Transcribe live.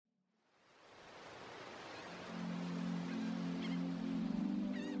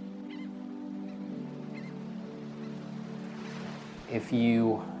if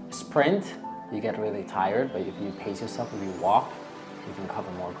you sprint, you get really tired, but if you pace yourself, if you walk, you can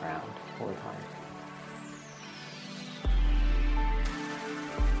cover more ground over time.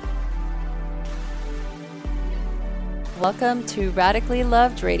 Welcome to Radically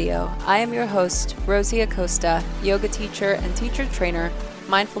Loved Radio. I am your host, Rosie Acosta, yoga teacher and teacher trainer,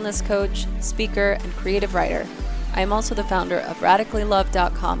 mindfulness coach, speaker, and creative writer. I am also the founder of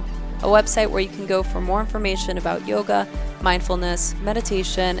radicallylove.com, a website where you can go for more information about yoga, mindfulness,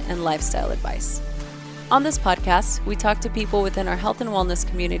 meditation, and lifestyle advice. On this podcast, we talk to people within our health and wellness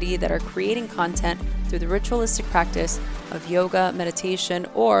community that are creating content through the ritualistic practice of yoga, meditation,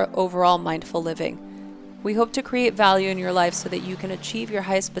 or overall mindful living. We hope to create value in your life so that you can achieve your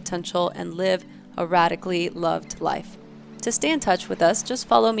highest potential and live a radically loved life. To stay in touch with us, just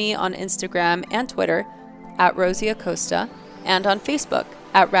follow me on Instagram and Twitter at Rosie Acosta and on Facebook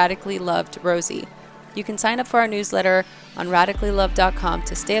at Radically Loved Rosie. You can sign up for our newsletter on radicallylove.com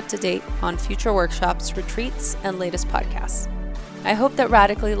to stay up to date on future workshops, retreats, and latest podcasts. I hope that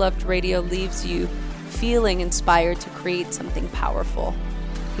Radically Loved Radio leaves you feeling inspired to create something powerful.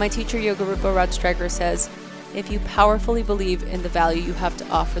 My teacher, Yoga Rupa Rajstreger, says, if you powerfully believe in the value you have to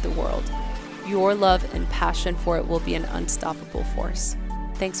offer the world, your love and passion for it will be an unstoppable force.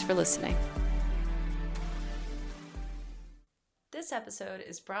 Thanks for listening. This episode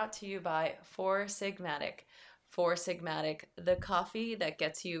is brought to you by Four Sigmatic. Four Sigmatic, the coffee that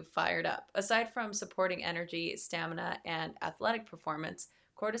gets you fired up. Aside from supporting energy, stamina, and athletic performance,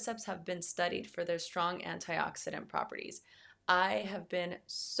 cordyceps have been studied for their strong antioxidant properties. I have been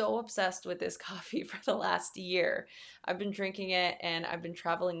so obsessed with this coffee for the last year. I've been drinking it and I've been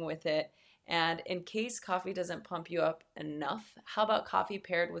traveling with it. And in case coffee doesn't pump you up enough, how about coffee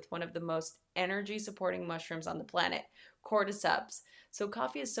paired with one of the most energy-supporting mushrooms on the planet, cordyceps? So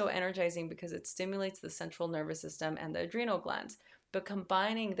coffee is so energizing because it stimulates the central nervous system and the adrenal glands. But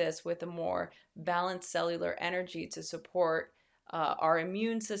combining this with a more balanced cellular energy to support our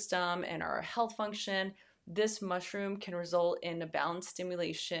immune system and our health function, this mushroom can result in a balanced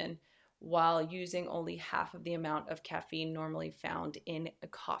stimulation while using only half of the amount of caffeine normally found in a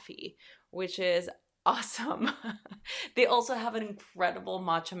coffee, which is awesome. They also have an incredible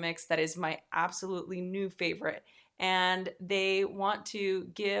matcha mix that is my absolutely new favorite, and they want to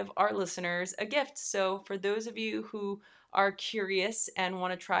give our listeners a gift. So for those of you who are curious and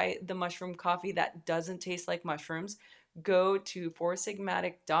want to try the mushroom coffee that doesn't taste like mushrooms, go to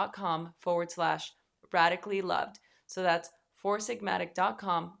foursigmatic.com/radically loved. So that's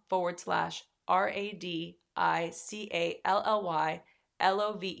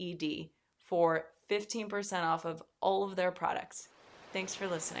foursigmatic.com/radicallyloved for 15% off of all of their products. Thanks for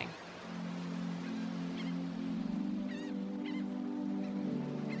listening.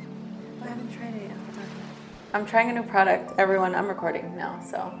 I haven't tried it yet. I'm trying a new product. Everyone, I'm recording now,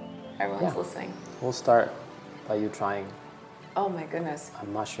 so everyone's listening. We'll start by you trying Oh my goodness. a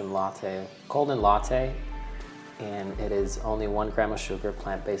mushroom latte, golden latte, and it is only 1 gram of sugar,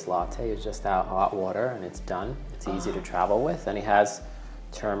 plant-based latte. It's just out hot water and it's done. It's easy to travel with, and it has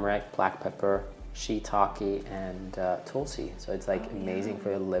turmeric, black pepper, shiitake, and tulsi. So it's like amazing for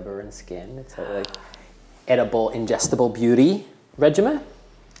your liver and skin. It's a like edible, ingestible beauty regimen,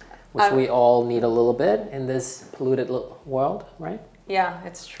 which we all need a little bit in this polluted world, right? Yeah,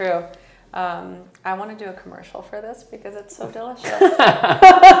 it's true. I want to do a commercial for this because it's so delicious.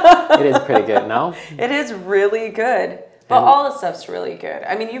 It is pretty good, no? It is really good. But all the stuff's really good.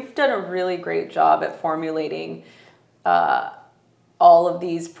 I mean, you've done a really great job at formulating all of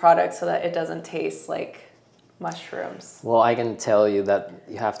these products so that it doesn't taste like mushrooms. Well, I can tell you that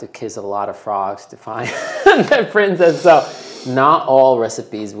you have to kiss a lot of frogs to find the princess. So not all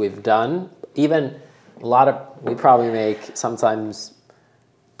recipes we've done, even we probably make sometimes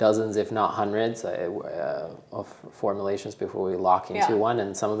dozens, if not hundreds, of formulations before we lock into one.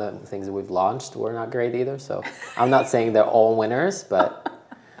 And some of the things that we've launched were not great either. So I'm not saying they're all winners, but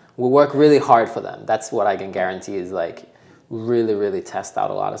we work really hard for them. That's what I can guarantee is like really, really test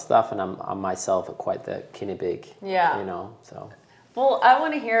out a lot of stuff. And I'm myself quite the guinea pig, so. Well, I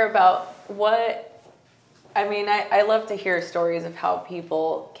want to hear about I love to hear stories of how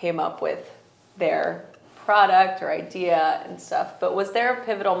people came up with their product or idea and stuff, but was there a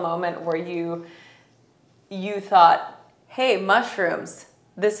pivotal moment where you thought, hey, mushrooms,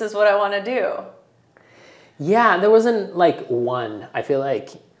 this is what I want to do? Yeah, there wasn't like one. I feel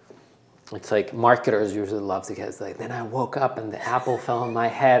like it's like marketers usually love to get, it's like, then I woke up and the apple fell on my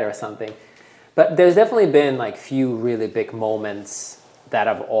head or something. But there's definitely been like few really big moments that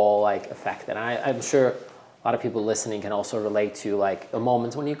have all like affected. I'm sure a lot of people listening can also relate to like a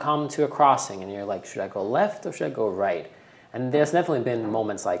moment when you come to a crossing and you're like, should I go left or should I go right? And there's definitely been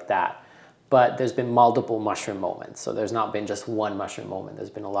moments like that. But there's been multiple mushroom moments. So there's not been just one mushroom moment. There's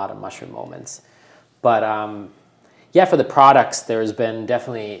been a lot of mushroom moments. But yeah, for the products, there's been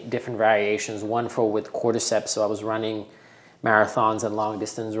definitely different variations. One with cordyceps. So I was running marathons and long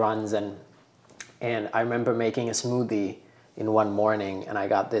distance runs. And I remember making a smoothie in one morning. And I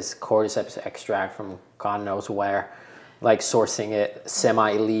got this cordyceps extract from God knows where. Like sourcing it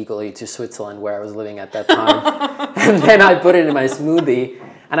semi-illegally to Switzerland where I was living at that time. And then I put it in my smoothie.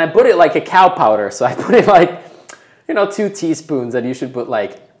 And I put it like a cow powder. So I put it like, 2 teaspoons. And you should put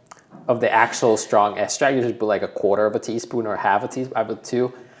like, of the actual strong extract, you should put like a quarter of a teaspoon or half a teaspoon. I put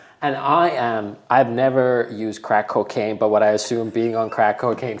 2. And I've never used crack cocaine, but what I assume being on crack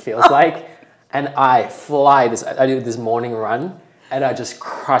cocaine feels like. And I do this morning run and I just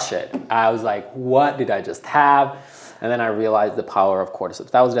crush it. I was like, what did I just have? And then I realized the power of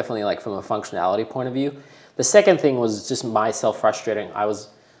cordyceps. That was definitely like from a functionality point of view. The second thing was just myself frustrating. I was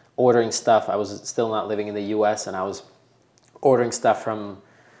ordering stuff. I was still not living in the US and I was ordering stuff from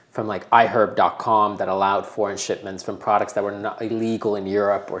like iHerb.com that allowed foreign shipments from products that were not illegal in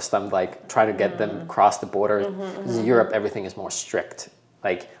Europe or something, like trying to get them across the border. Because in Europe, everything is more strict.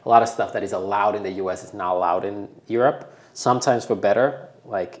 Like a lot of stuff that is allowed in the US is not allowed in Europe. Sometimes for better,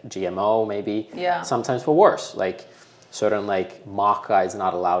 like GMO maybe. Yeah. Sometimes for worse, like certain like maca is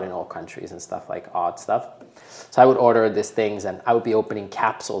not allowed in all countries and stuff, like odd stuff. So I would order these things and I would be opening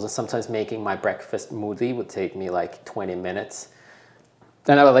capsules, and sometimes making my breakfast smoothie would take me like 20 minutes.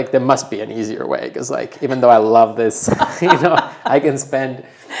 Then I was like, there must be an easier way, because like, even though I love this, I can spend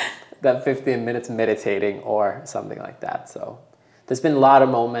that 15 minutes meditating or something like that. So there's been a lot of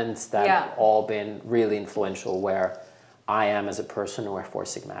moments that have all been really influential where I am as a person or where Four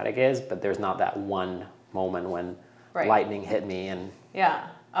Sigmatic is, but there's not that one moment when lightning hit me. And yeah.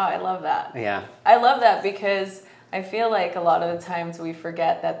 Oh, I love that. Yeah. I love that because I feel like a lot of the times we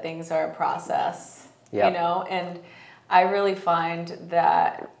forget that things are a process, and I really find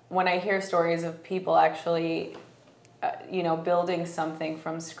that when I hear stories of people actually, building something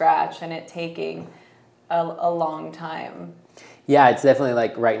from scratch and it taking a long time. Yeah, it's definitely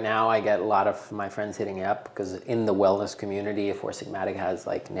like right now I get a lot of my friends hitting me up because in the wellness community, Four Sigmatic has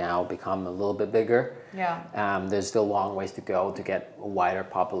like now become a little bit bigger. Yeah. There's still long ways to go to get a wider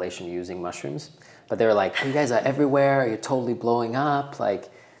population using mushrooms. But they're like, you guys are everywhere, you're totally blowing up.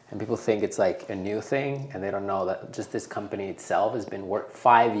 And people think it's like a new thing, and they don't know that just this company itself has been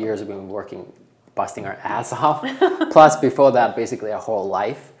 5 years have been working, busting our ass off. Plus before that, basically our whole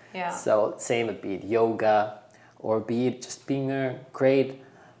life. Yeah. So same with be it yoga, or be it just being a great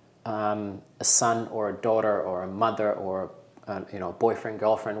a son or a daughter or a mother or boyfriend,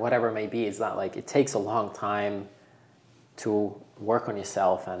 girlfriend, whatever it may be. It's not like it takes a long time to work on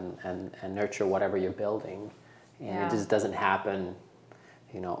yourself and nurture whatever you're building, and it just doesn't happen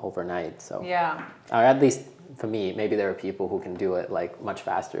overnight. So or at least for me, maybe there are people who can do it like much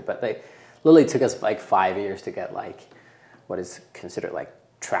faster, but they literally took us like 5 years to get like what is considered like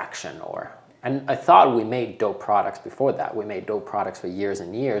traction. And I thought we made dope products before that. We made dope products for years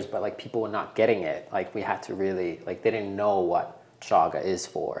and years, but like people were not getting it. Like we had to really, like they didn't know what chaga is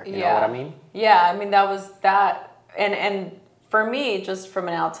for. You know what I mean? Yeah, I mean that was that, and for me, just from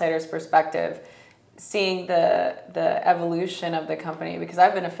an outsider's perspective, seeing the evolution of the company, because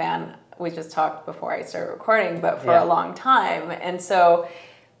I've been a fan, we just talked before I started recording, but for a long time. And so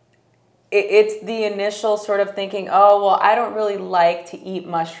it's the initial sort of thinking, oh, well, I don't really like to eat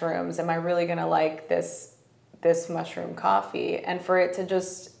mushrooms. Am I really going to like this mushroom coffee? And for it to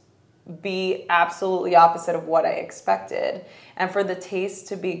just be absolutely opposite of what I expected, and for the taste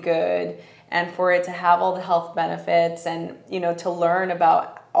to be good, and for it to have all the health benefits, and to learn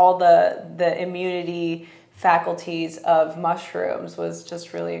about all the immunity faculties of mushrooms was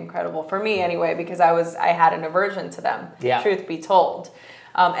just really incredible for me anyway, because I had an aversion to them, truth be told.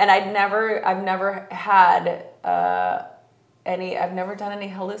 And I've never had I've never done any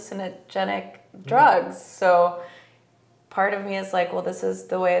hallucinogenic drugs. So part of me is like, well, this is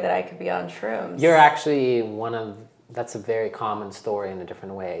the way that I could be on shrooms. You're actually that's a very common story in a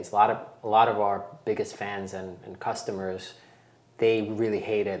different ways. A lot of our biggest fans and customers, they really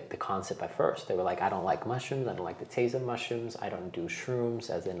hated the concept at first. They were like, I don't like mushrooms. I don't like the taste of mushrooms. I don't do shrooms,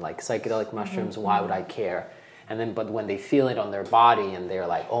 as in like psychedelic mushrooms. Why would I care? And then, but when they feel it on their body and they're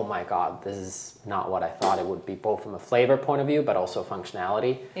like, oh my God, this is not what I thought it would be, both from a flavor point of view, but also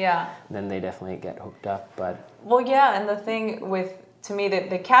functionality. Yeah. Then they definitely get hooked up. But well, yeah. And the thing with to me,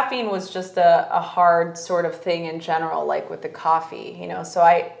 the caffeine was just a hard sort of thing in general, like with the coffee, you know. So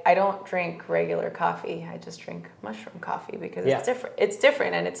I don't drink regular coffee. I just drink mushroom coffee because it's different. It's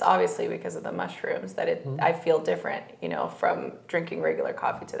different, and it's obviously because of the mushrooms that I feel different, you know, from drinking regular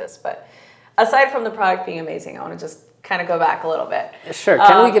coffee to this. But aside from the product being amazing, I want to just kind of go back a little bit. Sure.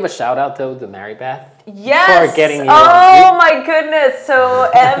 Can we give a shout out though to Mary Beth? Yes. For getting you my goodness.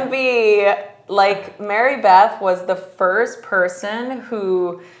 So MB. Like, Mary Beth was the first person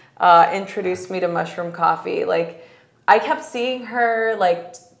who introduced me to mushroom coffee. Like, I kept seeing her,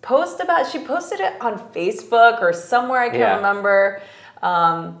 like, she posted it on Facebook or somewhere, I can't remember.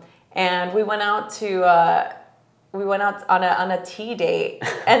 And we went out on a tea date.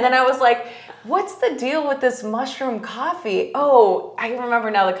 And then I was like, what's the deal with this mushroom coffee? Oh, I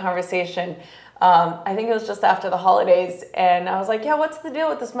remember now the conversation. I think it was just after the holidays, and I was like, yeah, what's the deal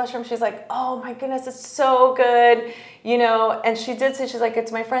with this mushroom? She's like, oh my goodness, it's so good, you know, and she did say, she's like,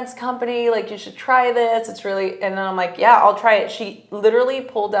 it's my friend's company, like, you should try this, it's really, and then I'm like, yeah, I'll try it. She literally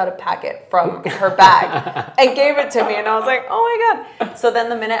pulled out a packet from her bag and gave it to me, and I was like, oh my God. So then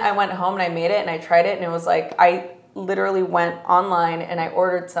the minute I went home and I made it and I tried it, and it was like, I literally went online and I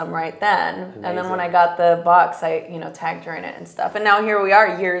ordered some right then. Amazing. And then when I got the box, I, you know, tagged her in it and stuff. And now here we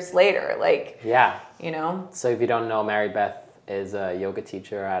are years later, like, you know. So if you don't know, Mary Beth is a yoga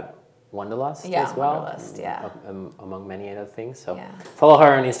teacher at Wanderlust as well. Wanderlust, among many other things. So follow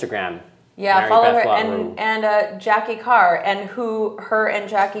her on Instagram. Yeah, Mary follow Beth her. And Jackie Carr, and her and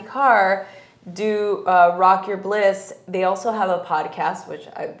Jackie Carr do Rock Your Bliss. They also have a podcast, which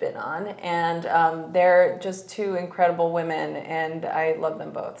I've been on, and they're just two incredible women, and I love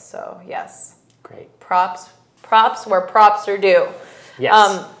them both. So yes, great. Props where props are due.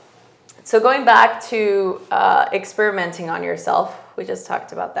 Yes. So going back to experimenting on yourself, we just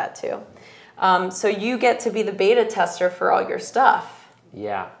talked about that too. So you get to be the beta tester for all your stuff.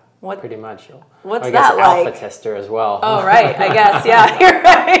 Yeah. Pretty much. What's that like? Alpha tester as well. Oh, right. I guess. Yeah, you're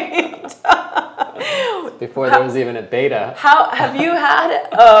right. Before there was even a beta. How have you had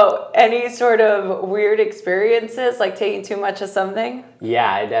any sort of weird experiences, like taking too much of something?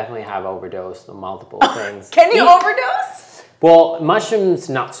 Yeah, I definitely have overdosed on multiple things. Can you overdose? Well, mushrooms,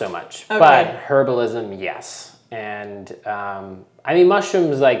 not so much. Okay. But herbalism, yes. And I mean,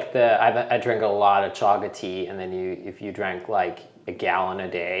 mushrooms, like I drink a lot of chaga tea, and then if you drank like a gallon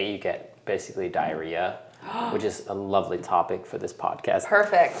a day, you get basically diarrhea, which is a lovely topic for this podcast.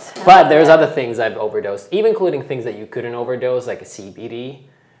 Perfect. But there's other things I've overdosed, even including things that you couldn't overdose, like a CBD.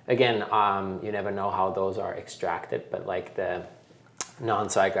 Again, you never know how those are extracted, but like the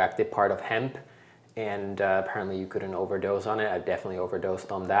non-psychoactive part of hemp, and apparently you couldn't overdose on it. I've definitely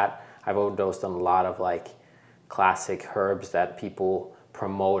overdosed on that. I've overdosed on a lot of like classic herbs that people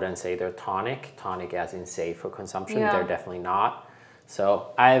promote and say they're tonic as in safe for consumption. They're definitely not.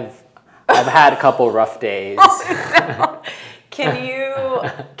 So I've had a couple rough days. Oh, no.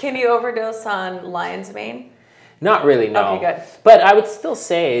 Can you overdose on lion's mane? Not really, no. Okay, good. But I would still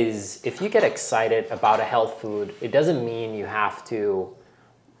say is if you get excited about a health food, it doesn't mean you have to,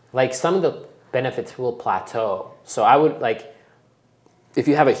 like, some of the benefits will plateau. So I would, like, if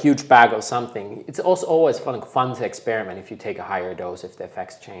you have a huge bag of something, it's also always fun to experiment if you take a higher dose, if the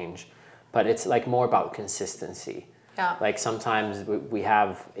effects change. But it's like more about consistency. Yeah. Like sometimes we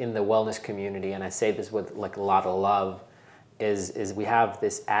have in the wellness community, and I say this with like a lot of love, is we have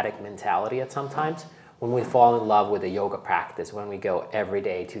this addict mentality at sometimes. When we fall in love with a yoga practice, when we go every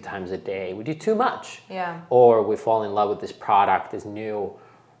day, 2 times a day, we do too much. Yeah. Or we fall in love with this product, this new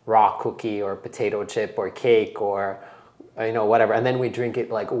raw cookie or potato chip or cake or whatever, and then we drink it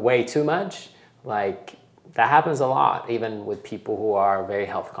like way too much. Like that happens a lot, even with people who are very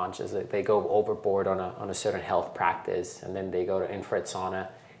health conscious. They go overboard on a certain health practice, and then they go to infrared sauna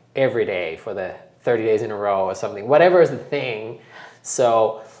every day for the 30 days in a row or something, whatever is the thing.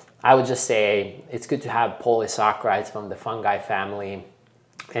 So I would just say it's good to have polysaccharides from the fungi family,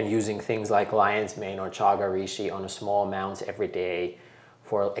 and using things like lion's mane or chaga reishi on a small amounts every day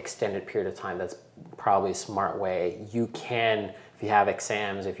for an extended period of time. That's probably a smart way. You can, if you have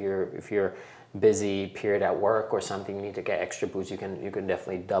exams, if you're busy period at work or something, you need to get extra boost, you can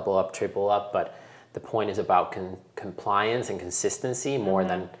definitely double up, triple up. But the point is about compliance and consistency more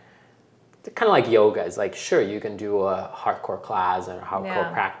than kind of like yoga. It's like, sure, you can do a hardcore class or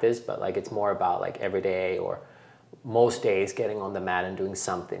hardcore practice, but like it's more about like every day or most days getting on the mat and doing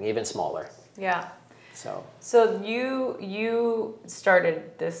something even smaller. Yeah. So you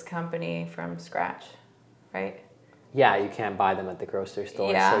started this company from scratch, right? Yeah, you can't buy them at the grocery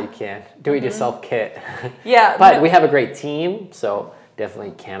store, so you can't do-it-yourself kit. Yeah. But we have a great team, so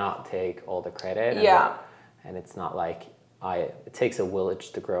definitely cannot take all the credit. Yeah. And it's not like it takes a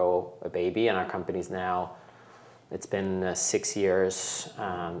village to grow a baby, and our company's now, it's been 6 years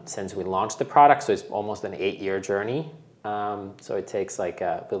since we launched the product, so it's almost an 8-year journey. So it takes like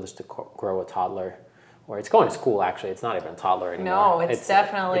a village to grow a toddler, or it's going to school actually. It's not even a toddler anymore. No, it's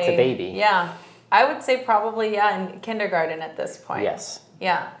definitely... It's a baby. Yeah. I would say probably, in kindergarten at this point. Yes.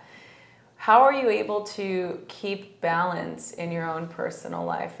 Yeah. How are you able to keep balance in your own personal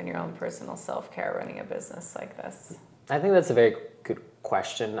life and your own personal self-care running a business like this? I think that's a very good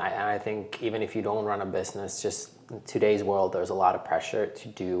question. I think even if you don't run a business, just in today's world, there's a lot of pressure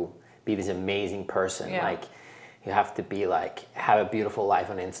to be this amazing person. Yeah. Like you have to be like, have a beautiful life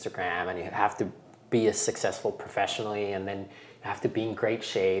on Instagram, and you have to be as successful professionally, and then you have to be in great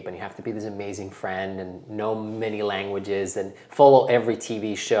shape, and you have to be this amazing friend and know many languages and follow every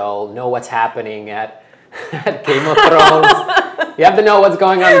TV show, know what's happening at Game of Thrones. You have to know what's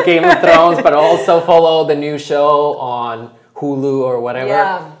going on in Game of Thrones, but also follow the new show on Hulu or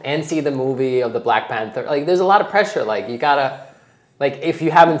whatever, and see the movie of the Black Panther. Like there's a lot of pressure. Like you gotta, like if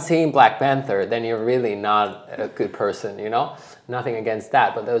you haven't seen Black Panther, then you're really not a good person, you know? Nothing against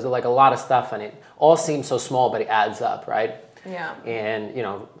that, but there's like a lot of stuff, and it all seems so small, but it adds up, right? Yeah. And, you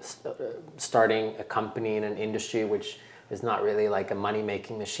know, starting a company in an industry which is not really like a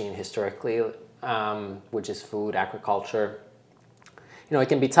money-making machine historically, which is food, agriculture, you know, it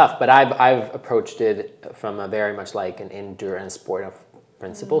can be tough, but I've approached it from a very much like an endurance sport of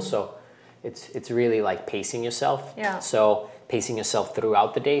principle. So it's really like pacing yourself. Yeah. So pacing yourself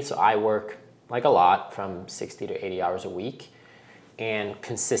throughout the day. So I work like a lot, from 60 to 80 hours a week, and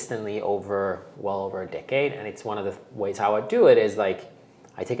consistently over a decade. And it's one of the ways how I do it is like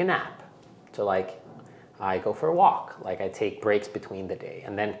I take a nap. So like I go for a walk, like I take breaks between the day,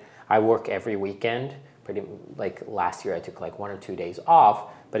 and then I work every weekend. Pretty like last year I took like 1 or 2 days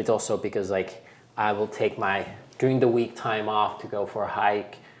off, but it's also because like I will take my during the week time off to go for a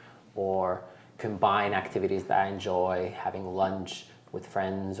hike or combine activities that I enjoy, having lunch with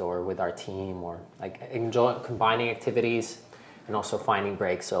friends or with our team, or like enjoy combining activities and also finding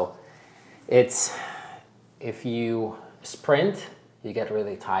breaks. So it's, if you sprint, you get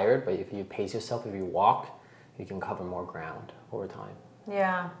really tired, but if you pace yourself, if you walk, you can cover more ground over time.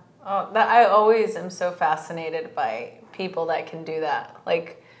 Yeah. Oh, I always am so fascinated by people that can do that.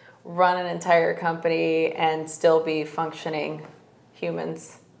 Like run an entire company and still be functioning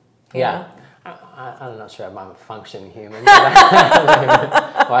humans. Yeah. I'm not sure I'm a functioning human.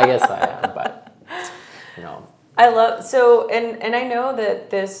 Well, I guess I am, but you know. I love, so, and I know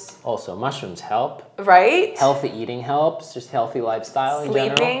that this... Also, mushrooms help. Right? Healthy eating helps, just healthy lifestyle in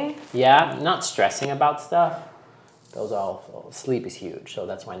general. Sleeping. Yeah, not stressing about stuff. Those are all, sleep is huge, so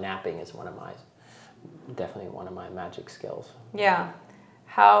that's why napping is definitely one of my magic skills. Yeah.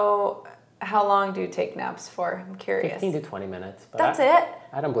 How long do you take naps for? I'm curious. 15 to 20 minutes. But That's it?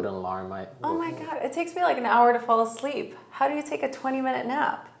 I don't put an alarm. Oh my God, it takes me like an hour to fall asleep. How do you take a 20-minute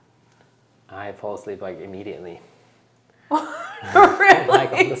nap? I fall asleep like immediately. Really?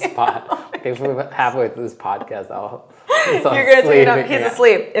 Like on the spot. If we're halfway through this podcast, you're going to take it up. He's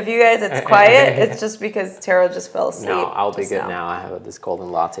asleep. If you guys, it's quiet, it's just because Tero just fell asleep. No, I'll be good now. I have this golden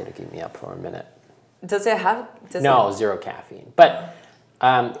latte to keep me up for a minute. Does it have... Zero caffeine. But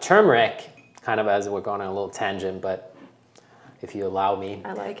turmeric, kind of as we're going on a little tangent, but if you allow me.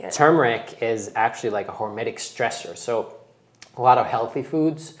 I like it. Turmeric is actually like a hormetic stressor. So a lot of healthy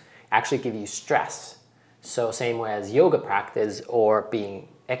foods actually give you stress. So same way as yoga practice or being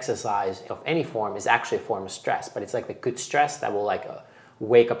exercise of any form is actually a form of stress, but it's like the good stress that will like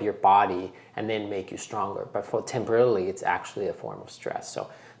wake up your body and then make you stronger. But for temporarily, it's actually a form of stress. So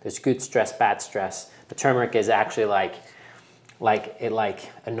there's good stress, bad stress. The turmeric is actually like it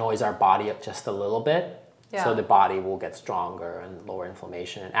annoys our body up just a little bit. Yeah. So the body will get stronger and lower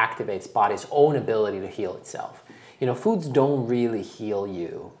inflammation and activates body's own ability to heal itself. You know, foods don't really heal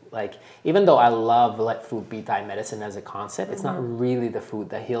you. Like, even though I love let food be thy medicine as a concept, it's not really the food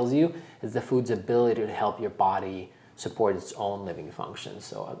that heals you. It's the food's ability to help your body support its own living functions.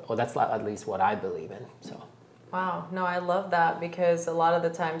 So, that's at least what I believe in. So. Wow. No, I love that, because a lot of the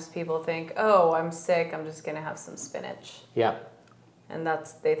times people think, oh, I'm sick, I'm just going to have some spinach. Yeah. And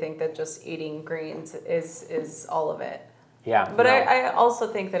they think that just eating greens is all of it. Yeah. But no. I also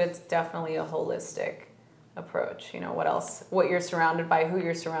think that it's definitely a holistic approach. You know, what you're surrounded by, who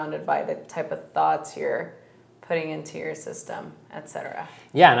you're surrounded by, the type of thoughts you're putting into your system, etc.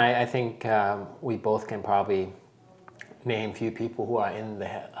 Yeah, and I think we both can probably name few people who are in the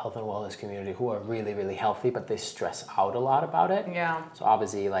health and wellness community who are really, really healthy, but they stress out a lot about it. Yeah. So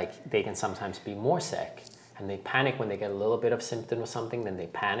obviously, like, they can sometimes be more sick, and they panic when they get a little bit of symptom or something, then they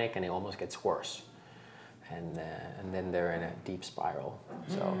panic and it almost gets worse. and then they're in a deep spiral.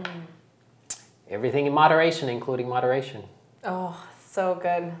 So everything in moderation, including moderation. Oh, so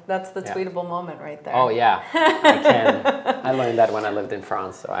good. That's the tweetable moment right there. Oh yeah, I can. I learned that when I lived in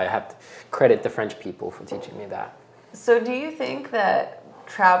France, so I have to credit the French people for teaching me that. So do you think that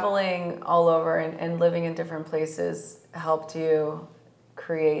traveling all over and living in different places helped you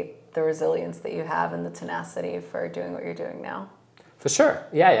create the resilience that you have and the tenacity for doing what you're doing now? For sure,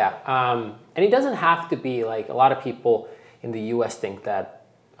 yeah. And it doesn't have to be like, a lot of people in the U.S. think that,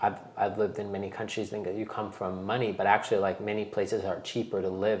 I've lived in many countries, think that you come from money, but actually like many places are cheaper to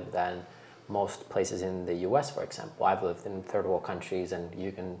live than most places in the U.S., for example. I've lived in third world countries and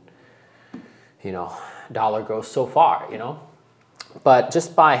you can, dollar goes so far, But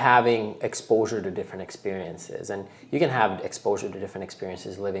just by having exposure to different experiences, and you can have exposure to different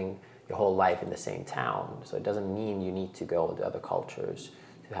experiences living your whole life in the same town. So it doesn't mean you need to go to other cultures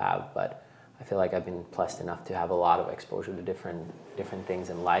to have, but I feel like I've been blessed enough to have a lot of exposure to different things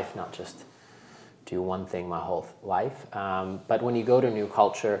in life, not just do one thing my whole life. But when you go to a new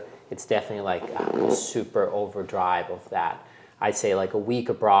culture, it's definitely like a super overdrive of that. I'd say like a week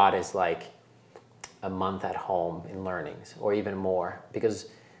abroad is like a month at home in learnings, or even more, because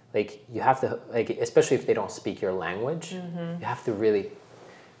like you have to, like, especially if they don't speak your language, you have to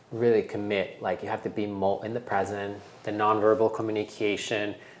really commit. Like you have to be more in the present, the nonverbal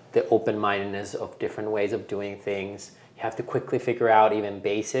communication, the open-mindedness of different ways of doing things. You have to quickly figure out even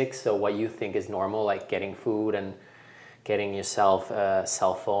basics. So what you think is normal, like getting food and getting yourself a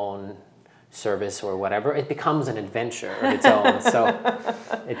cell phone service or whatever, it becomes an adventure of its own. So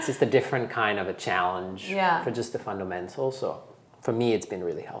it's just a different kind of a challenge for just the fundamentals. So for me, it's been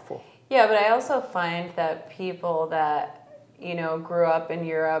really helpful. Yeah, but I also find that people that grew up in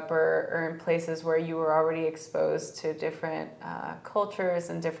Europe or in places where you were already exposed to different cultures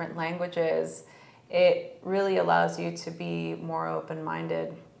and different languages, it really allows you to be more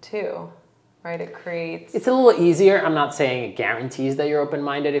open-minded too, right? It's a little easier. I'm not saying it guarantees that you're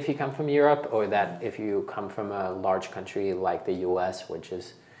open-minded if you come from Europe, or that if you come from a large country like the US, which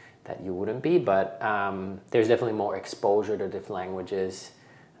is that you wouldn't be, but there's definitely more exposure to different languages,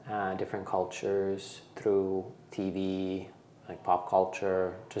 different cultures through TV, like pop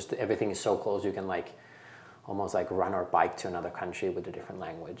culture. Just everything is so close, you can like almost like run or bike to another country with a different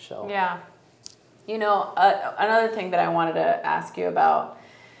language. So yeah, another thing that I wanted to ask you about,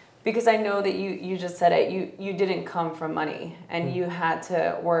 because I know that you just said it, you didn't come from money and you had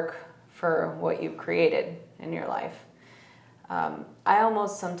to work for what you created in your life. I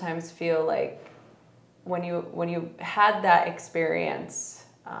almost sometimes feel like when you had that experience,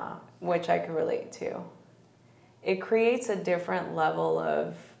 which I could relate to, it creates a different level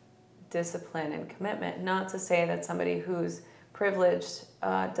of discipline and commitment. Not to say that somebody who's privileged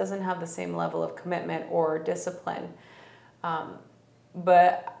doesn't have the same level of commitment or discipline.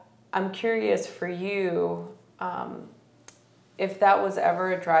 But I'm curious for you, if that was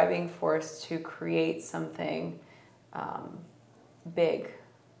ever a driving force to create something big.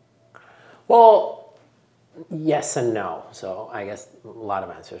 Well, yes and no. So I guess a lot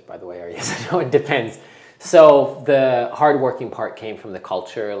of answers, by the way, are yes and no. It depends. So the hardworking part came from the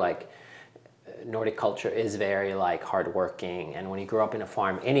culture. Like Nordic culture is very like hardworking, and when you grow up in a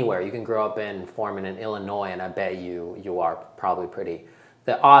farm anywhere, you can grow up in Illinois, and I bet you are probably pretty.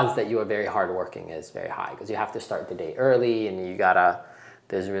 The odds that you are very hardworking is very high, because you have to start the day early, and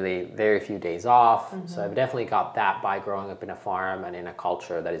there's really very few days off. So I've definitely got that by growing up in a farm and in a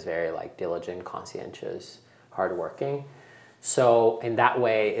culture that is very like diligent, conscientious, hardworking. So in that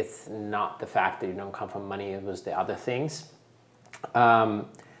way, it's not the fact that you don't come from money, it was the other things.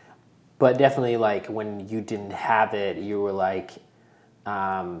 But definitely like when you didn't have it, you were like,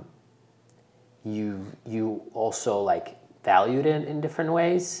 you also like valued it in different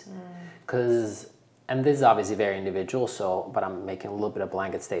ways. And this is obviously very individual, but I'm making a little bit of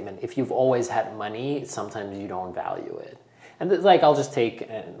blanket statement. If you've always had money, sometimes you don't value it. And like, I'll just take,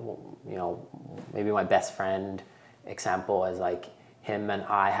 maybe my best friend example, as like him and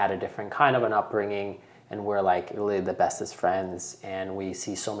I had a different kind of an upbringing, and we're like really the bestest friends, and we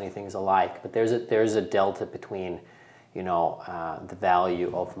see so many things alike. But there's a delta between, the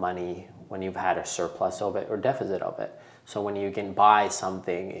value of money when you've had a surplus of it or deficit of it. So when you can buy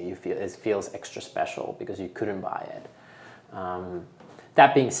something, it feels extra special because you couldn't buy it.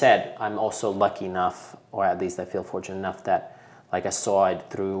 That being said, I'm also lucky enough, or at least I feel fortunate enough, that like I saw it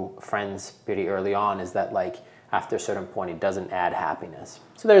through friends pretty early on, is that like after a certain point, it doesn't add happiness.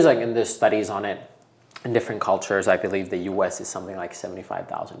 So there's studies on it in different cultures. I believe the US is something like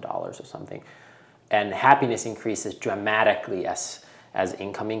 $75,000 or something. And happiness increases dramatically as as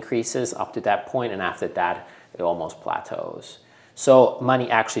income increases up to that point, and after that it almost plateaus. So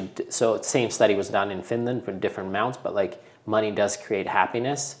money actually, so same study was done in Finland for different amounts, but like money does create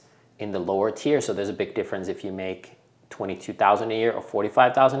happiness in the lower tier. So there's a big difference if you make 22,000 a year or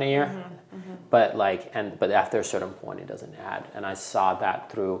 45,000 a year. But but after a certain point it doesn't add. And I saw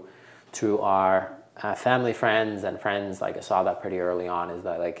that through our family, friends, and friends. Like I saw that pretty early on, is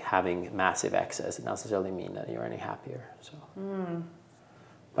that like having massive excess doesn't necessarily mean that you're any happier. So,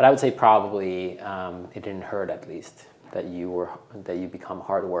 but I would say probably it didn't hurt, at least, that you become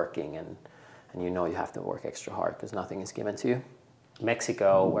hardworking and you have to work extra hard because nothing is given to you.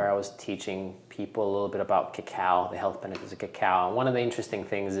 Mexico, where I was teaching people a little bit about cacao, the health benefits of cacao. And one of the interesting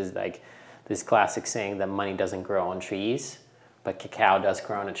things is like this classic saying that money doesn't grow on trees, but cacao does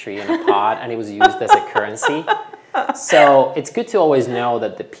grow on a tree in a pod, and it was used as a currency. So it's good to always know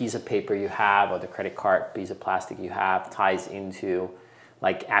that the piece of paper you have or the credit card piece of plastic you have ties into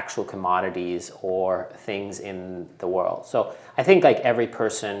like actual commodities or things in the world. So I think like every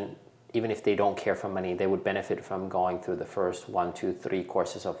person, even if they don't care for money, they would benefit from going through the first 1, 2, 3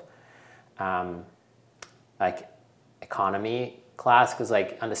 courses of like economy class, because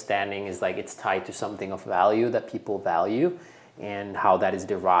like understanding is like it's tied to something of value that people value and how that is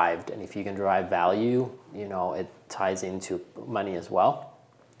derived. And if you can derive value, it ties into money as well.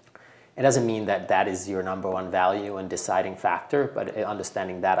 It doesn't mean that that is your number one value and deciding factor, but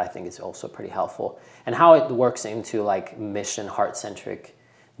understanding that I think is also pretty helpful. And how it works into like mission heart-centric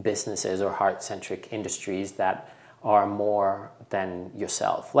businesses or heart-centric industries that are more than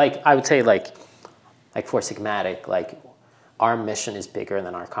yourself. Like I would say like for Sigmatic, like our mission is bigger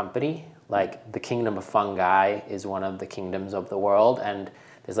than our company. Like the kingdom of fungi is one of the kingdoms of the world, and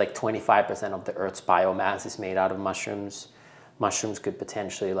there's like 25% of the Earth's biomass is made out of mushrooms. Mushrooms could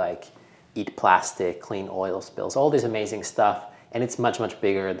potentially like eat plastic, clean oil spills, all this amazing stuff. And it's much, much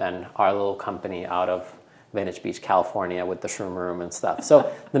bigger than our little company out of Venice Beach, California with the shroom room and stuff. So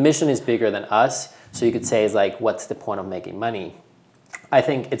the mission is bigger than us. So you could say is like, what's the point of making money? I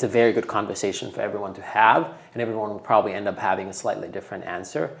think it's a very good conversation for everyone to have, and everyone will probably end up having a slightly different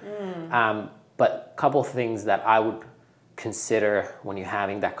answer. But a couple of things that I would consider when you're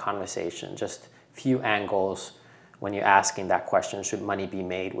having that conversation, just a few angles when you're asking that question. Should money be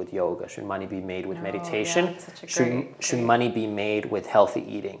made with yoga? Should money be made with meditation? Yeah, should money be made with healthy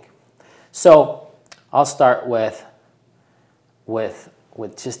eating? So I'll start with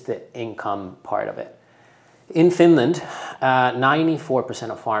just the income part of it. In Finland, 94%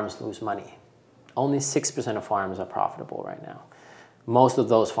 of farms lose money. Only 6% of farms are profitable right now. Most of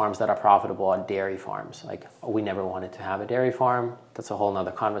those farms that are profitable are dairy farms. Like, we never wanted to have a dairy farm. That's a whole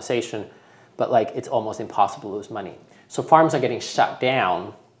nother conversation. But like, it's almost impossible to lose money. So farms are getting shut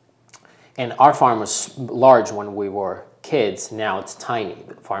down. And our farm was large when we were kids. Now it's tiny.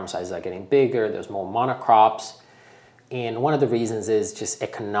 Farm sizes are getting bigger. There's more monocrops. And one of the reasons is just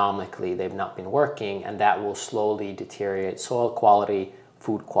economically they've not been working, and that will slowly deteriorate soil quality,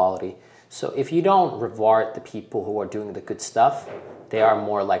 food quality. So if you don't reward the people who are doing the good stuff, they are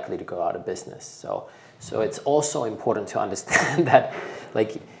more likely to go out of business. So it's also important to understand that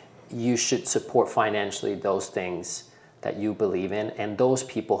like you should support financially those things that you believe in, and those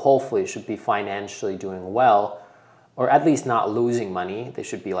people hopefully should be financially doing well, or at least not losing money. They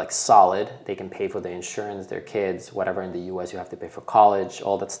should be like solid. They can pay for their insurance, their kids, whatever. In the US you have to pay for college,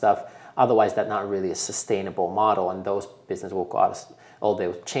 all that stuff. Otherwise that's not really a sustainable model, and those businesses will go out, or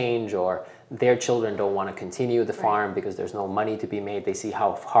they'll change, or their children don't want to continue the farm because there's no money to be made. They see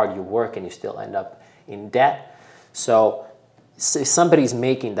how hard you work and you still end up in debt. So if somebody's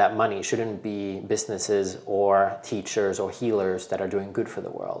making that money, it shouldn't be businesses or teachers or healers that are doing good for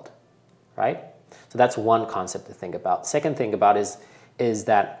the world, right? So that's one concept to think about. Second thing about is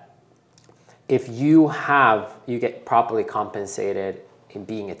that if you get properly compensated in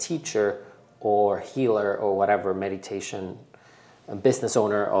being a teacher or healer or whatever, meditation, a business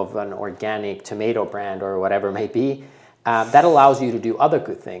owner of an organic tomato brand or whatever it may be, that allows you to do other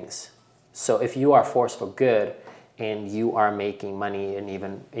good things. So if you are force for good and you are making money and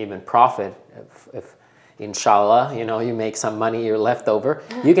even profit, if inshallah, you make some money, you're left over,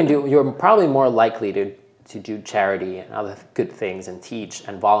 you're probably more likely to do charity and other good things and teach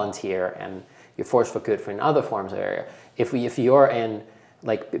and volunteer, and you're forced for good in other forms of area. If you're in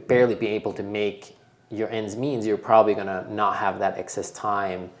like barely being able to make your ends means, you're probably gonna not have that excess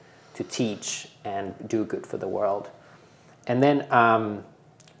time to teach and do good for the world. And then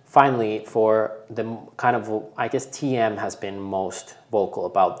finally, for the kind of, I guess TM has been most vocal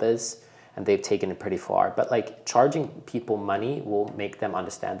about this, and they've taken it pretty far. But like charging people money will make them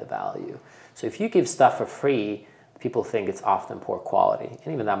understand the value. So if you give stuff for free, people think it's often poor quality,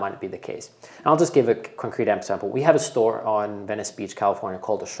 and even that might be the case. And I'll just give a concrete example. We have a store on Venice Beach, California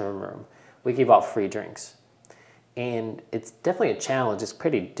called the Shroom Room. We give out free drinks. And it's definitely a challenge. It's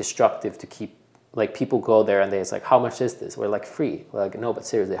pretty destructive to keep, like, people go there and it's like, how much is this? We're like, free. We're like, no, but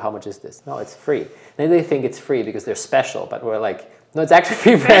seriously, how much is this? No, it's free. Then they think it's free because they're special, but we're like, no, it's actually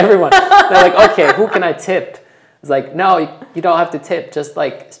free for everyone. They're like, okay, who can I tip? It's like, no, you don't have to tip. Just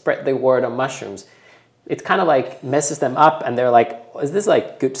like spread the word on mushrooms. It kind of like messes them up, and they're like, is this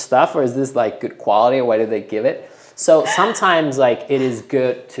like good stuff, or is this like good quality, or why did they give it? So sometimes like it is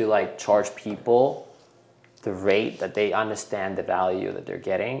good to like charge people the rate that they understand the value that they're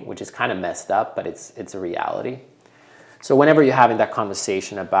getting, which is kind of messed up, but it's a reality. So whenever you're having that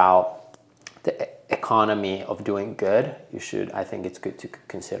conversation about the economy of doing good, I think it's good to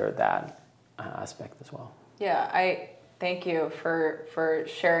consider that aspect as well. Yeah, I thank you for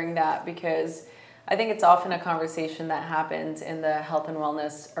sharing that, because I think it's often a conversation that happens in the health and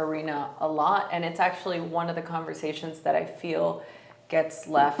wellness arena a lot, and it's actually one of the conversations that I feel gets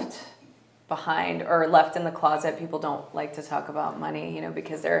left behind or left in the closet. People don't like to talk about money,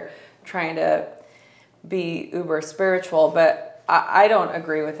 because they're trying to be uber spiritual, but I don't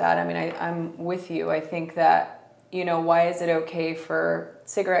agree with that. I mean, I'm with you. I think that, why is it okay for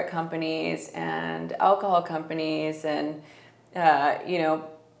cigarette companies and alcohol companies and,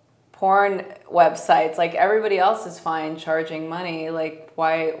 porn websites, like everybody else is fine charging money. Like,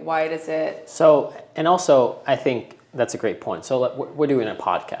 why does it? So, and also I think that's a great point. So we're doing a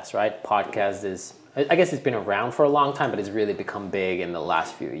podcast, right? Podcast is, I guess it's been around for a long time, but it's really become big in the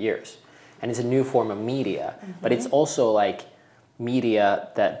last few years. And it's a new form of media, but it's also like media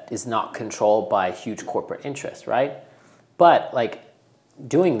that is not controlled by huge corporate interests, right? But like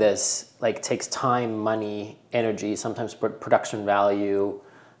doing this like takes time, money, energy, sometimes production value,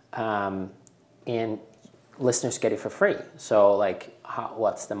 and listeners get it for free. So like,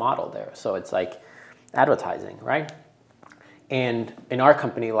 what's the model there? So it's like advertising, right? And in our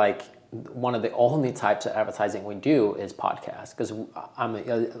company, like one of the only types of advertising we do is podcasts, because I'm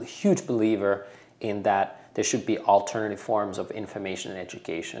a huge believer in that there should be alternative forms of information and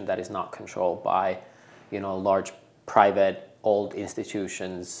education that is not controlled by, large private old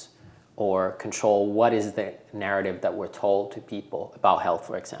institutions, or control what is the narrative that we're told to people about health,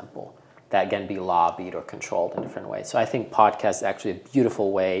 for example, that can be lobbied or controlled in different ways. So I think podcast is actually a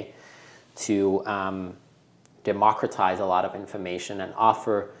beautiful way to democratize a lot of information and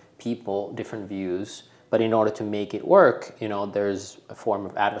offer people different views. But in order to make it work, there's a form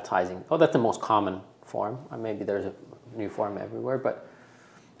of advertising. Oh, that's the most common form. Or maybe there's a new form everywhere. But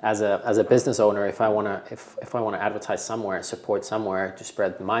as a business owner, if I want to advertise somewhere, support somewhere to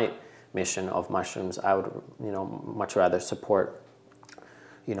spread my mission of mushrooms, I would much rather support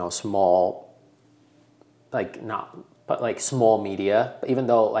small, like not. But like small media, even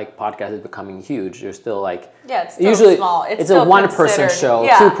though like podcast is becoming huge, there's still like it's still usually small. It's a one-person show,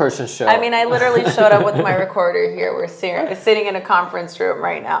 two-person show. I mean, I literally showed up with my recorder here. We're sitting in a conference room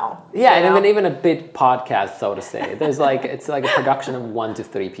right now. Yeah, and even a big podcast, so to say. There's like it's like a production of 1 to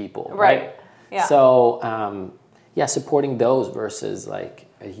 3 people, right? Yeah. So supporting those versus like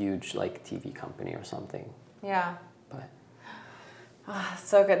a huge like TV company or something. Yeah. But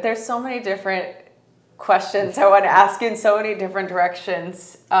so good. There's so many different questions I want to ask you in so many different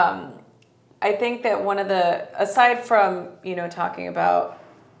directions. I think that one of the, aside from, talking about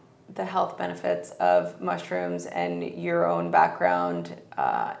the health benefits of mushrooms and your own background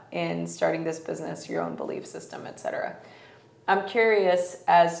in starting this business, your own belief system, etc., I'm curious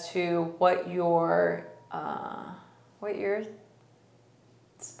as to what your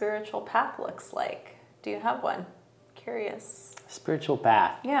spiritual path looks like. Do you have one? Curious. Spiritual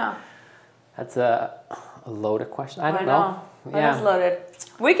path. Yeah. That's a loaded question. I don't know. That is loaded.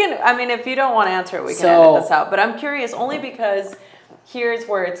 We can, if you don't want to answer it, we can edit this out. But I'm curious only because here's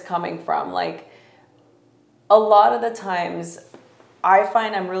where it's coming from. Like, a lot of the times I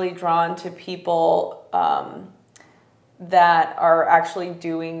find I'm really drawn to people that are actually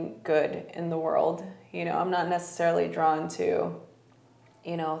doing good in the world. I'm not necessarily drawn to,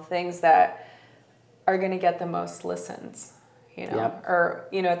 things that are going to get the most listens. Yep. Or,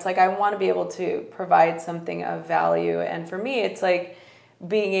 it's like I want to be able to provide something of value. And for me, it's like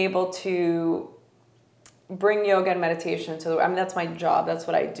being able to bring yoga and meditation to that's my job. That's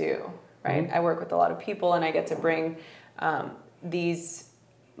what I do, right? Mm-hmm. I work with a lot of people, and I get to bring these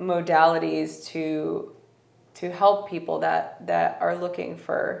modalities to help people that are looking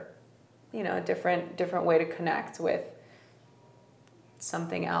for, a different way to connect with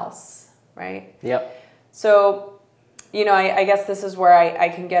something else, right? Yep. So I guess this is where I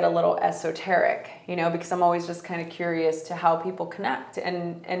can get a little esoteric, because I'm always just kind of curious to how people connect.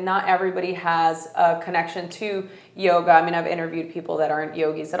 And not everybody has a connection to yoga. I mean, I've interviewed people that aren't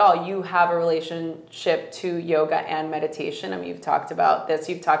yogis at all. You have a relationship to yoga and meditation. I mean, you've talked about this.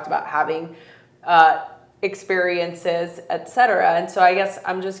 You've talked about having experiences, etc. And so I guess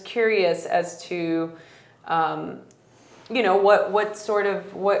I'm just curious as to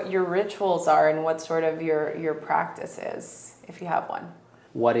what your rituals are and what sort of your practice is, if you have one.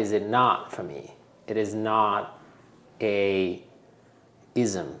 What is it not for me? It is not a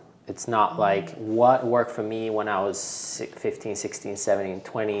ism. It's not like what worked for me when I was 15, 16, 17,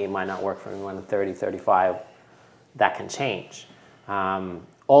 20 might not work for me when I'm 30, 35. That can change.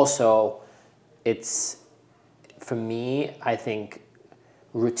 Also, it's, for me, I think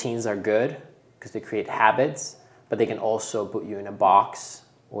routines are good because they create habits, but they can also put you in a box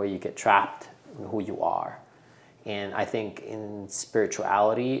where you get trapped in who you are. And I think in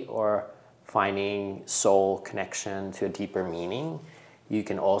spirituality or finding soul connection to a deeper meaning, you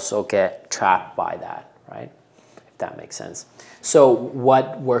can also get trapped by that, right? If that makes sense. So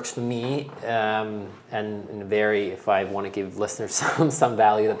what works for me, and if I want to give listeners some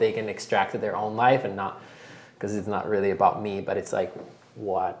value that they can extract to their own life, and not, because it's not really about me, but it's like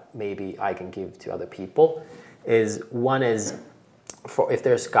what maybe I can give to other people, is one is, for if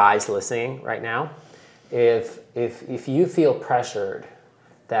there's guys listening right now, if you feel pressured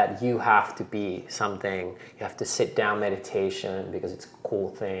that you have to be something, you have to sit down meditation because it's a cool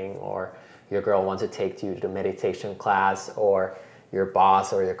thing, or your girl wants to take you to meditation class, or your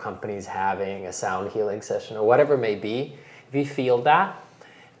boss or your company's having a sound healing session, or whatever it may be, if you feel that,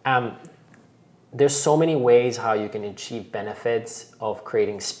 there's so many ways how you can achieve benefits of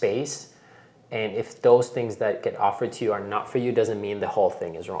creating space. And if those things that get offered to you are not for you, doesn't mean the whole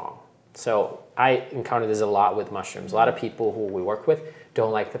thing is wrong. So I encounter this a lot with mushrooms. A lot of people who we work with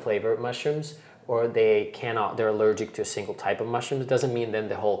don't like the flavor of mushrooms, or they're allergic to a single type of mushrooms. It doesn't mean then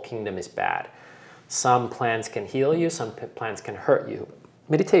the whole kingdom is bad. Some plants can heal you, some plants can hurt you.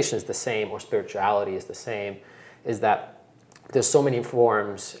 Meditation is the same, or spirituality is the same, is that there's so many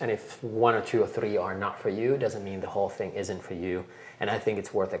forms, and if one or two or three are not for you, doesn't mean the whole thing isn't for you. And I think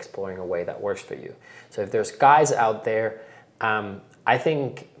it's worth exploring a way that works for you. So if there's guys out there, I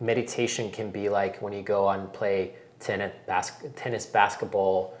think meditation can be like when you go and play tennis,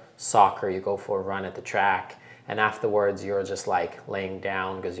 basketball, soccer, you go for a run at the track, and afterwards you're just like laying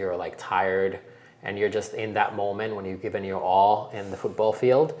down because you're like tired, and you're just in that moment when you've given your all in the football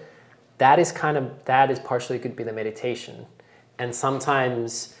field. That is partially could be the meditation. And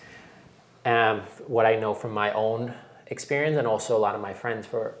sometimes what I know from my own experience, and also a lot of my friends,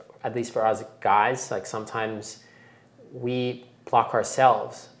 at least for us guys, like sometimes we block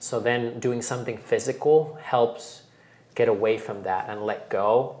ourselves. So then doing something physical helps get away from that and let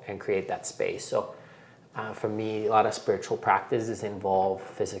go and create that space. So for me, a lot of spiritual practices involve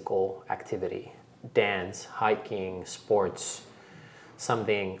physical activity, dance, hiking, sports,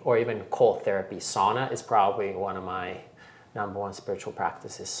 something, or even cold therapy. Sauna is probably one of my number one spiritual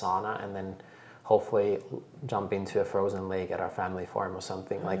practices, sauna, and then hopefully jump into a frozen lake at our family farm or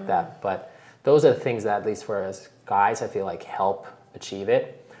something like that. But those are the things that, at least for us guys, I feel like help achieve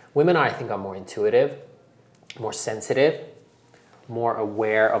it. Women, I think, are more intuitive, more sensitive, more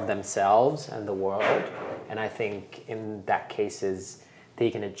aware of themselves and the world. And I think in that cases,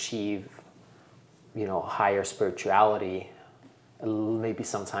 they can achieve, higher spirituality, maybe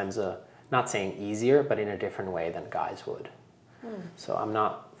sometimes not saying easier, but in a different way than guys would. So I'm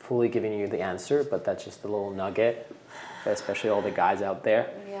not fully giving you the answer, but that's just a little nugget, especially all the guys out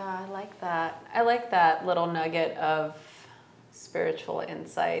there. Yeah, I like that. I like that little nugget of spiritual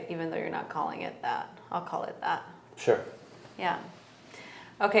insight, even though you're not calling it that. I'll call it that. Sure. Yeah.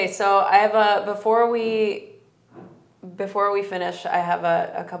 Okay, so I have before we finish, I have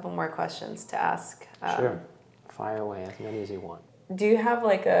a couple more questions to ask. Sure. Fire away as many as you want. Do you have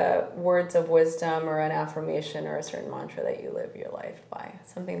like a words of wisdom or an affirmation or a certain mantra that you live your life by?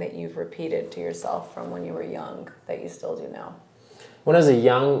 Something that you've repeated to yourself from when you were young that you still do now? When I was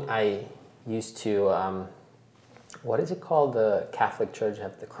young, I used to, what is it called? The Catholic Church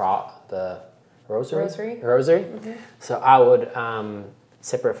have the rosary? Rosary. Mm-hmm. So I would,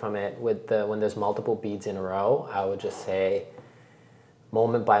 separate from it, when there's multiple beads in a row, I would just say,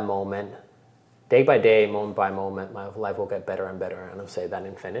 moment by moment, day by day, moment by moment, my life will get better and better. And I'll say that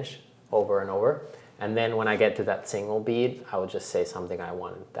in Finnish over and over. And then when I get to that single bead, I would just say something I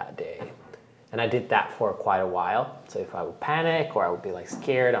wanted that day. And I did that for quite a while. So if I would panic or I would be like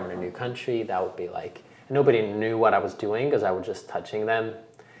scared, I'm in a new country, that would be like, nobody knew what I was doing because I was just touching them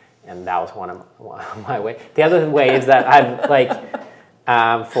And that was one of my way. The other way is that I've like,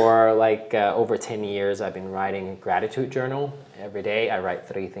 for like over 10 years, I've been writing a gratitude journal every day. I write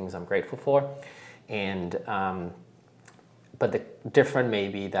 3 things I'm grateful for. And, but the different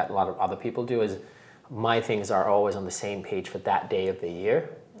maybe that a lot of other people do is my things are always on the same page for that day of the year.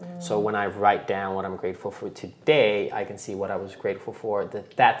 So when I write down what I'm grateful for today, I can see what I was grateful for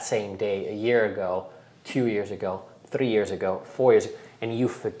that same day, a year ago, 2 years ago, 3 years ago, 4 years ago, and you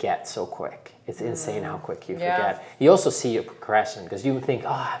forget so quick. It's insane how quick you forget. You also see your progression because you think,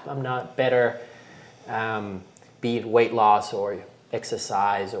 I'm not better, be it weight loss or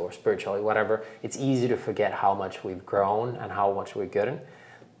exercise or spirituality, whatever. It's easy to forget how much we've grown and how much we're good.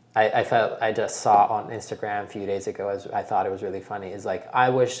 I just saw on Instagram a few days ago, as I thought it was really funny, is like, I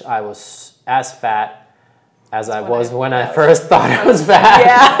wish I was as fat as I was when I first thought I was fat.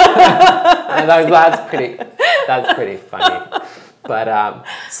 Yeah. And that's pretty funny. But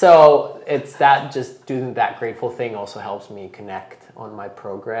so it's that, just doing that grateful thing also helps me connect on my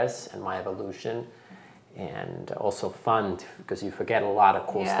progress and my evolution, and also fun because you forget a lot of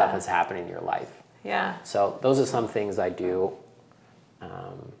cool stuff that's happening in your life. Yeah. So those are some things I do.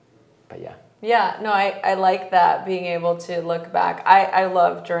 But yeah. Yeah, no, I like that, being able to look back. I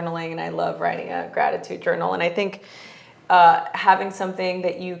love journaling and I love writing a gratitude journal. And I think having something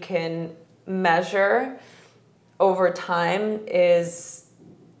that you can measure over time is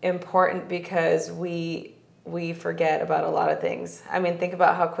important because we forget about a lot of things. I mean, think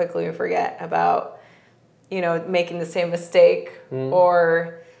about how quickly we forget about, making the same mistake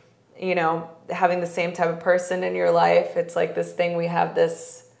or, having the same type of person in your life. It's like this thing, we have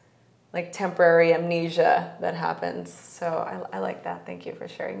this like temporary amnesia that happens. So I like that. Thank you for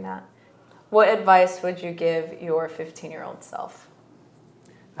sharing that. What advice would you give your 15-year-old self?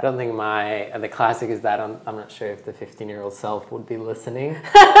 I don't think the classic is that I'm not sure if the 15-year-old self would be listening.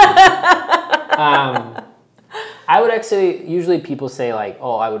 I would actually, usually people say like,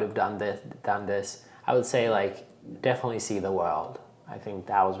 oh, I would have done this. I would say like, definitely see the world. I think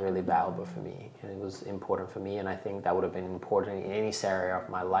that was really valuable for me, and it was important for me, and I think that would have been important in any area of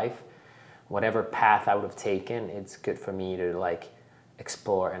my life. Whatever path I would have taken, it's good for me to like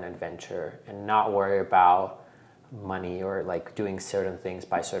explore and adventure and not worry about money or like doing certain things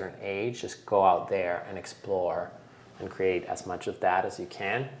by certain age. Just go out there and explore and create as much of that as you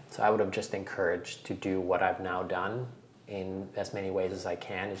can. So I would have just encouraged to do what I've now done in as many ways as I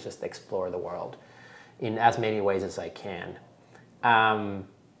can, is just explore the world in as many ways as I can.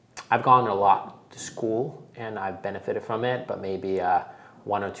 I've gone a lot to school and I've benefited from it, but maybe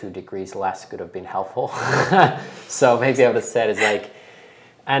 1 or 2 degrees less could have been helpful. So maybe I would have said is like,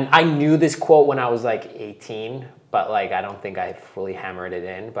 and I knew this quote when I was like 18, but like I don't think I fully hammered it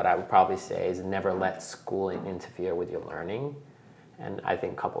in, but I would probably say is never let schooling interfere with your learning. And I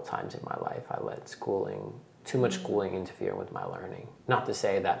think a couple times in my life I let too much schooling interfere with my learning. Not to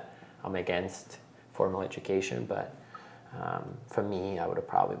say that I'm against formal education, but for me, I would have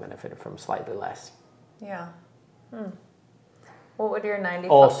probably benefited from slightly less. Yeah. What would your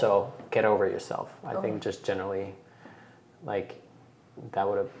 95? Also, get over yourself. I think just generally, like, that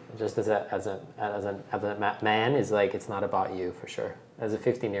would have, just as a man, is like, it's not about you for sure. As a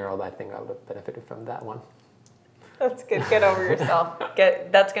 15-year-old, I think I would have benefited from that one. That's good. Get over yourself.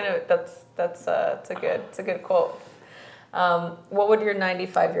 That's a good quote. What would your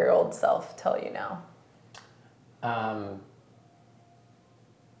 95-year-old self tell you now? I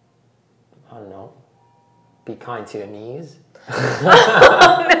don't know. Be kind to your knees.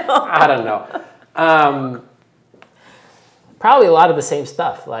 I don't know. Probably a lot of the same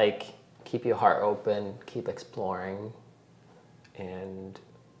stuff. Like, keep your heart open, keep exploring, and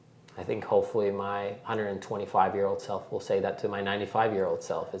I think hopefully my 125-year-old self will say that to my 95-year-old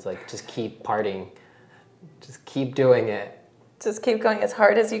self. It's like, just keep partying, just keep doing it. Just keep going as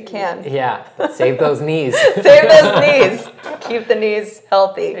hard as you can. Yeah, save those knees. Save those knees. Keep the knees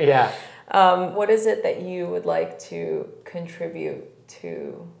healthy. Yeah. What is it that you would like to contribute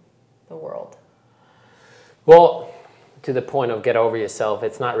to the world? Well, to the point of get over yourself,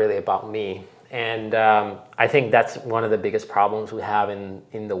 it's not really about me. And I think that's one of the biggest problems we have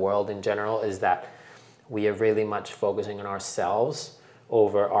in the world in general, is that we are really much focusing on ourselves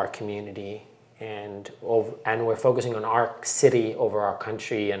over our community, and we're focusing on our city over our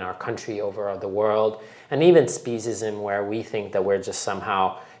country, and our country over the world, and even speciesism, where we think that we're just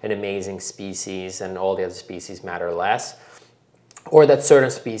somehow an amazing species and all the other species matter less, or that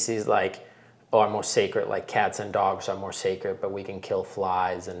certain species are more sacred, like cats and dogs are more sacred, but we can kill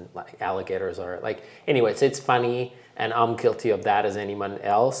flies, and like alligators are like, anyways, it's funny, and I'm guilty of that as anyone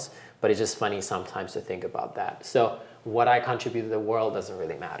else, but it's just funny sometimes to think about that. So what I contribute to the world doesn't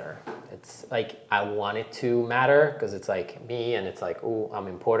really matter. It's like I want it to matter because it's like me and it's like, oh, I'm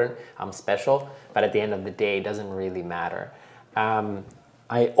important, I'm special. But at the end of the day, it doesn't really matter.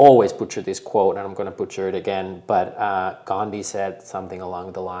 I always butcher this quote, and I'm going to butcher it again, but Gandhi said something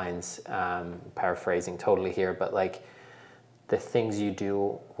along the lines, paraphrasing totally here, but like, the things you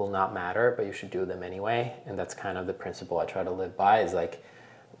do will not matter, but you should do them anyway. And that's kind of the principle I try to live by, is like,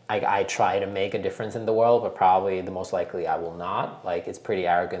 I try to make a difference in the world, but probably the most likely I will not. Like, it's pretty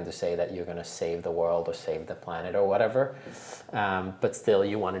arrogant to say that you're going to save the world or save the planet or whatever. But still,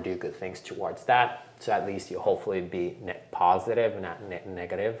 you want to do good things towards that. So at least you hopefully be net positive, not net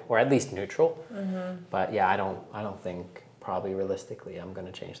negative, or at least neutral. Mm-hmm. But yeah, I don't think probably realistically I'm going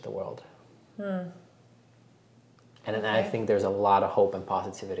to change the world. And then I think there's a lot of hope and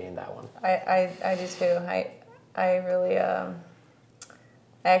positivity in that one. I do too. I really,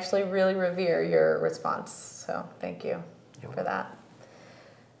 I actually really revere your response. So thank you for that.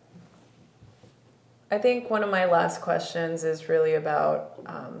 I think one of my last questions is really about,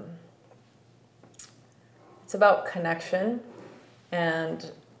 it's about connection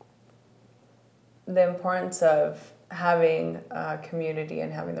and the importance of having a community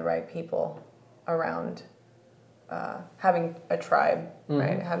and having the right people around. Having a tribe,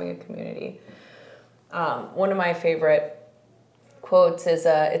 right? Having a community. One of my favorite quotes is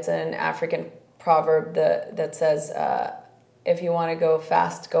it's an African proverb that says, if you want to go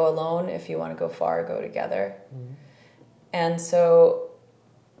fast, go alone. If you want to go far, go together. And so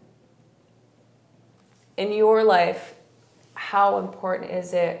in your life, how important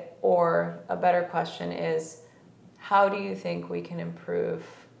is it, or a better question is, how do you think we can improve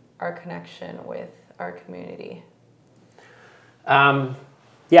our connection with our community?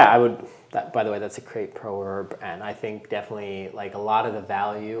 Yeah, I would. By the way, that's a great proverb, and I think definitely like a lot of the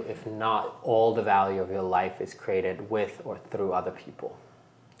value, if not all the value of your life, is created with or through other people.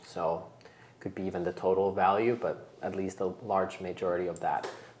 So it could be even the total value, but at least a large majority of that.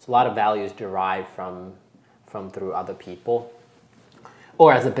 So a lot of value is derived from through other people.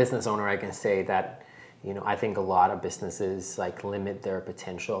 Or as a business owner, I can say that, I think a lot of businesses like limit their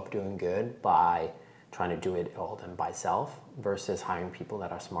potential of doing good by trying to do it all them by self versus hiring people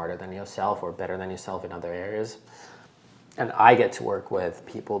that are smarter than yourself or better than yourself in other areas. And I get to work with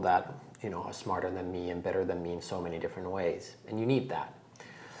people that, are smarter than me and better than me in so many different ways. And you need that.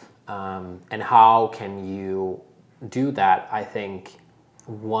 And how can you do that? I think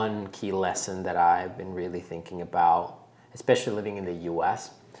one key lesson that I've been really thinking about, especially living in the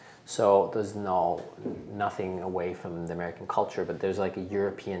US, so there's nothing away from the American culture, but there's like a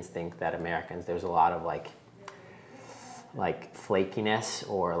Europeans think that Americans, there's a lot of like flakiness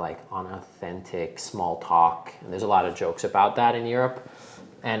or like unauthentic small talk. And there's a lot of jokes about that in Europe.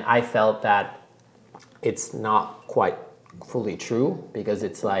 And I felt that it's not quite fully true, because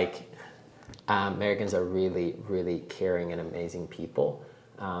it's like Americans are really, really caring and amazing people.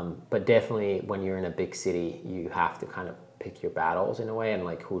 But definitely when you're in a big city, you have to kind of pick your battles in a way, and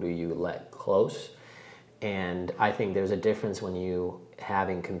like who do you let close. And I think there's a difference when you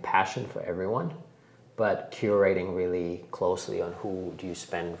having compassion for everyone, but curating really closely on who do you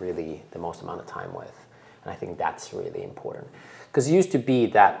spend really the most amount of time with. And I think that's really important, because it used to be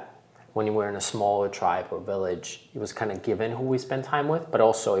that when you were in a smaller tribe or village, it was kind of given who we spend time with, but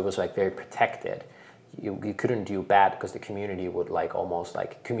also it was like very protected. You couldn't do bad because the community would like almost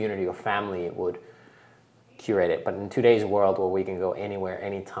like community or family would curate it. But in today's world where we can go anywhere,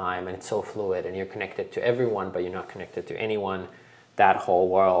 anytime, and it's so fluid and you're connected to everyone, but you're not connected to anyone, that whole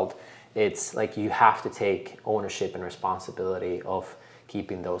world, it's like you have to take ownership and responsibility of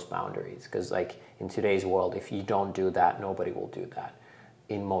keeping those boundaries. Because like in today's world, if you don't do that, nobody will do that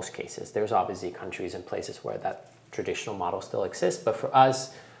in most cases. There's obviously countries and places where that traditional model still exists, but for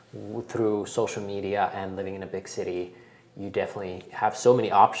us, through social media and living in a big city, you definitely have so many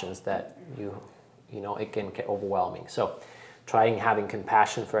options that it can get overwhelming. So trying having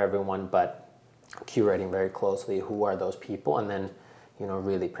compassion for everyone, but curating very closely who are those people, and then,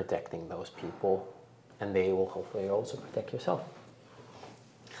 really protecting those people, and they will hopefully also protect yourself.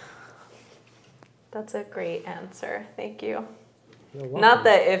 That's a great answer. Thank you. You're welcome. Not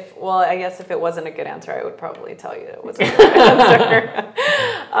that I guess if it wasn't a good answer, I would probably tell you it wasn't a good answer.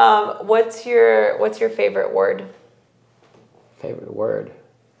 What's your favorite word? Favorite word?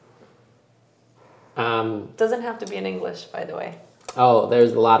 Doesn't have to be in English, by the way. Oh,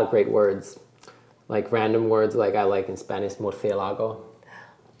 there's a lot of great words. Like random words, like I like in Spanish, murciélago.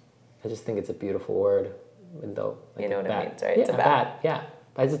 I just think it's a beautiful word. Though, like, you know what it means, right? Yeah, It's a bat. Yeah,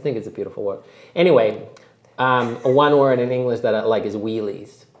 I just think it's a beautiful word. Anyway, one word in English that I like is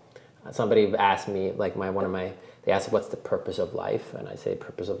wheelies. Somebody asked me, like one of my they ask what's the purpose of life, and I say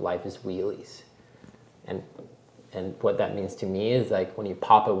purpose of life is wheelies. And what that means to me is like when you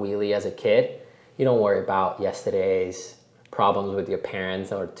pop a wheelie as a kid, you don't worry about yesterday's problems with your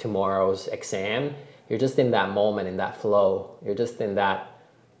parents or tomorrow's exam. You're just in that moment, in that flow. You're just in that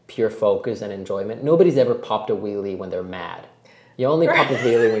pure focus and enjoyment. Nobody's ever popped a wheelie when they're mad. You only pop a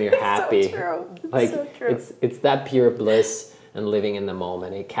wheelie when you're happy. So true. Like so true. It's that pure bliss and living in the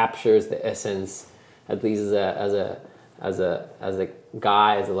moment. It captures the essence. At least as a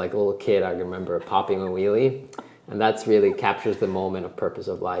guy, as a like little kid, I remember popping a wheelie, and that's really captures the moment of purpose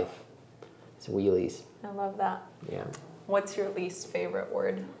of life. It's wheelies. I love that. Yeah. What's your least favorite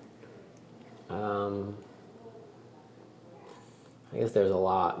word? I guess there's a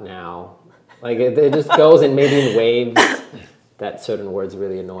lot now. Like it just goes in maybe in waves that certain words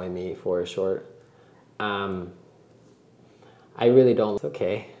really annoy me for a short. I really don't. It's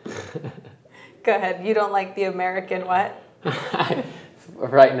okay. Go ahead. You don't like the American what?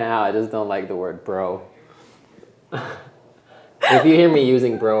 Right now, I just don't like the word bro. If you hear me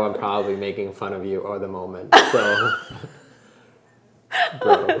using bro, I'm probably making fun of you or the moment. So,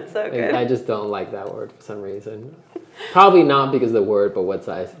 bro. That's so good. I just don't like that word for some reason. Probably not because of the word, but what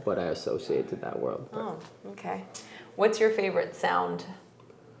I associate to that word. Oh, okay. What's your favorite sound?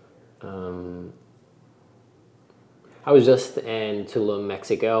 I was just in Tulum,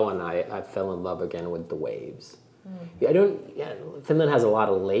 Mexico, and I fell in love again with the waves. Finland has a lot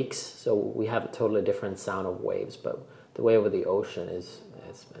of lakes, so we have a totally different sound of waves, but the wave of the ocean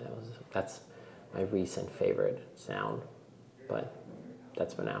that's my recent favorite sound, but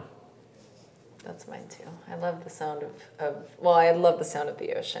that's for now. That's mine too. I love the sound I love the sound of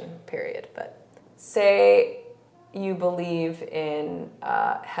the ocean, period. But say you believe in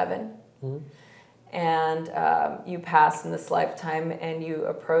heaven, and you pass in this lifetime and you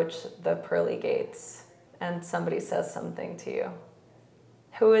approach the pearly gates and somebody says something to you.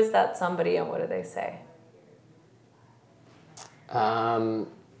 Who is that somebody and what do they say?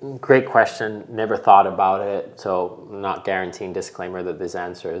 Great question. Never thought about it, so not guaranteeing disclaimer that this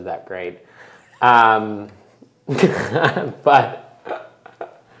answer is that great. But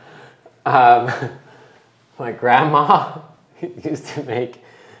my grandma used to make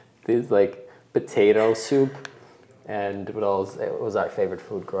these like potato soup, and it was our favorite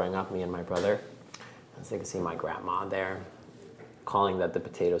food growing up, me and my brother. As you can see my grandma there calling that the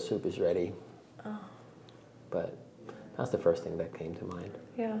potato soup is ready. Oh. But that's the first thing that came to mind.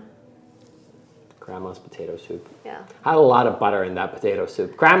 Yeah. Grandma's potato soup. Yeah. Had a lot of butter in that potato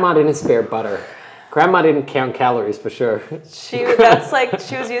soup. Grandma didn't spare butter. Grandma didn't count calories for sure. She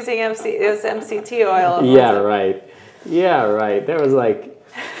was using MCT oil. Yeah, right. Yeah, right. There was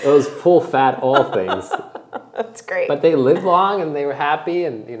it was full fat all things. That's great. But they lived long and they were happy,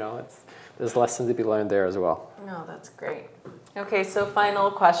 and there's lessons to be learned there as well. No, that's great. Okay, so final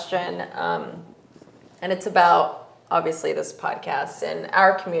question, and it's about obviously this podcast and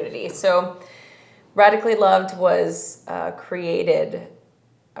our community. So Radically Loved was created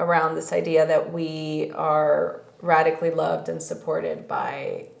around this idea that we are radically loved and supported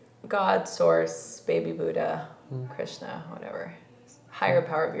by God, Source, Baby Buddha, Krishna, whatever, higher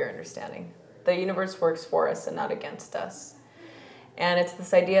power of your understanding. The universe works for us and not against us. And it's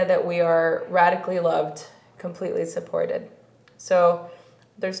this idea that we are radically loved, completely supported. So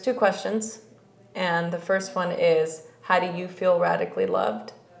there's two questions. And the first one is, how do you feel radically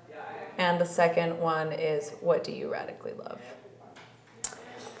loved? And the second one is, what do you radically love?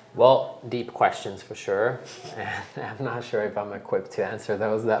 Well, deep questions for sure. And I'm not sure if I'm equipped to answer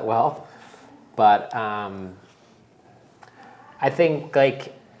those that well. But I think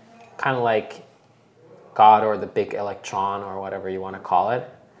kind of like God or the big electron or whatever you want to call it,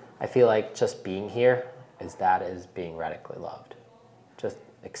 I feel like just being here is being radically loved. Just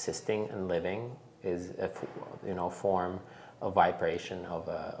existing and living is a form of vibration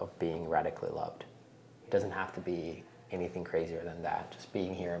of being radically loved. It doesn't have to be anything crazier than that. Just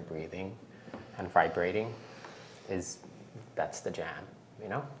being here and breathing and vibrating that's the jam,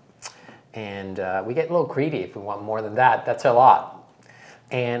 And we get a little greedy if we want more than that. That's a lot.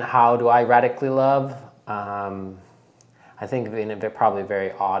 And how do I radically love? I think in a probably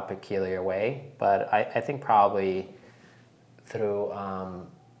very odd, peculiar way, but I think probably through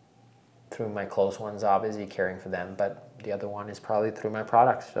my close ones, obviously caring for them, but the other one is probably through my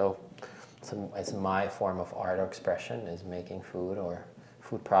products. So it's my form of art or expression is making food or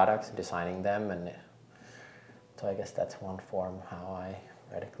food products, designing them, and so I guess that's one form how I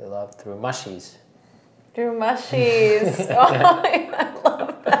radically love through mushies. Through mushies. Oh, I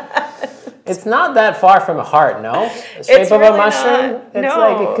love that. It's not that far from a heart, no? The shape of really a mushroom? not. It's No.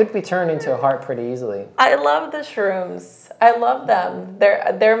 like it could be turned into a heart pretty easily. I love the shrooms. I love them.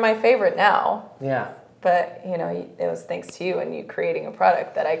 They're my favorite now. Yeah. But, it was thanks to you and you creating a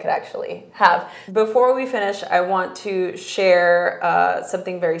product that I could actually have. Before we finish, I want to share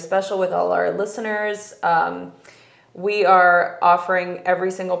something very special with all our listeners. We are offering every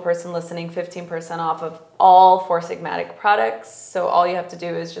single person listening 15% off of all Four Sigmatic products. So all you have to do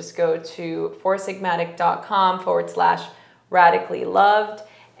is just go to foursigmatic.com/radically loved.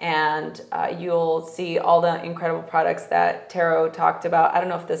 And you'll see all the incredible products that Tero talked about. I don't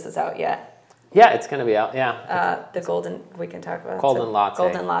know if this is out yet. Yeah, it's going to be out, yeah. The golden, we can talk about Golden latte.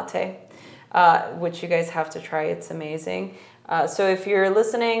 Golden latte, which you guys have to try. It's amazing. So if you're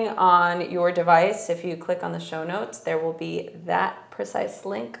listening on your device, if you click on the show notes, there will be that precise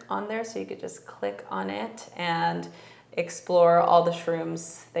link on there. So you could just click on it and explore all the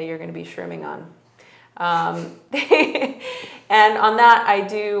shrooms that you're going to be shrooming on. And on that, I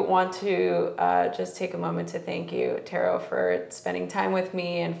do want to just take a moment to thank you, Tero, for spending time with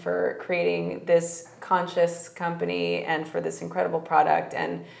me and for creating this conscious company and for this incredible product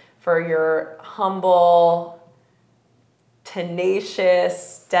and for your humble,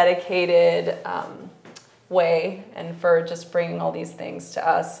 tenacious, dedicated way and for just bringing all these things to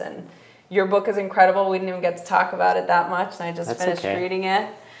us. And your book is incredible. We didn't even get to talk about it that much, and I just finished reading it.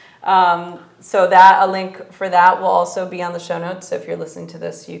 So that a link for that will also be on the show notes. So if you're listening to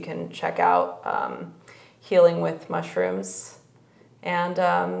this, you can check out Healing with Mushrooms. And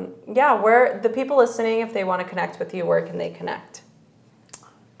where the people listening, if they want to connect with you, where can they connect?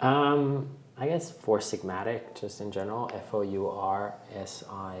 I guess Four Sigmatic, just in general,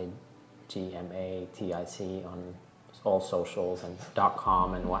 FOURSIGMATIC on all socials and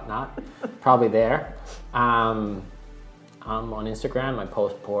 .com and whatnot. Probably there. I'm on Instagram. I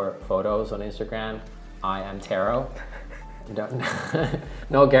post photos on Instagram. I am Tero.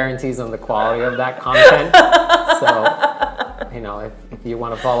 No guarantees on the quality of that content. So, if you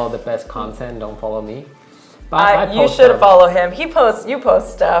want to follow the best content, don't follow me. But you should follow him. You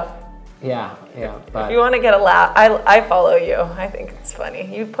post stuff. Yeah. But if you want to get a laugh, I follow you. I think it's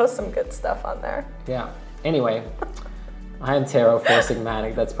funny. You post some good stuff on there. Yeah. Anyway, I am Tero, Four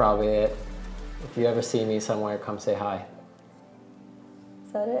Sigmatic. That's probably it. If you ever see me somewhere, come say hi.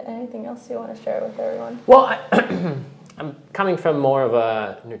 Is that it? Anything else you want to share with everyone? Well, I'm coming from more of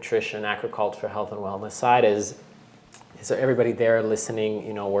a nutrition, agriculture, health and wellness side. Is everybody there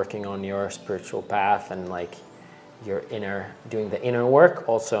listening, working on your spiritual path and like your doing the inner work.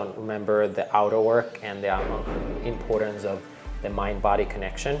 Also remember the outer work and the importance of the mind-body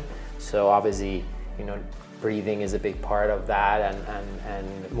connection. So obviously, breathing is a big part of that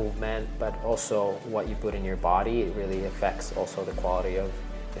and movement, but also what you put in your body, it really affects also the quality of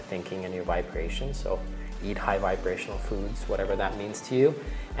your thinking and your vibration. So eat high vibrational foods, whatever that means to you.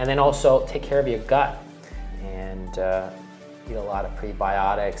 And then also take care of your gut and eat a lot of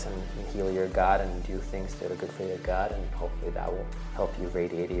prebiotics and heal your gut and do things that are good for your gut, and hopefully that will help you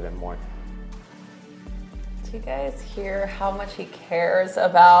radiate even more. Do you guys hear how much he cares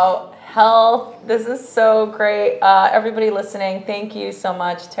about health? This is so great. Everybody listening, thank you so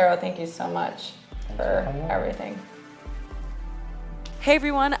much. Tero, thank you so much for everything. Hey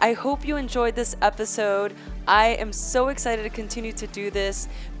everyone, I hope you enjoyed this episode. I am so excited to continue to do this.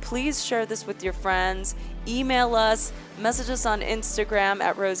 Please share this with your friends. Email us, message us on Instagram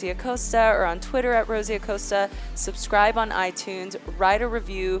at Rosie Acosta or on Twitter at Rosie Acosta. Subscribe on iTunes, write a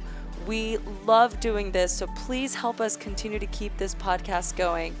review. We love doing this, so please help us continue to keep this podcast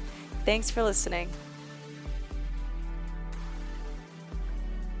going. Thanks for listening.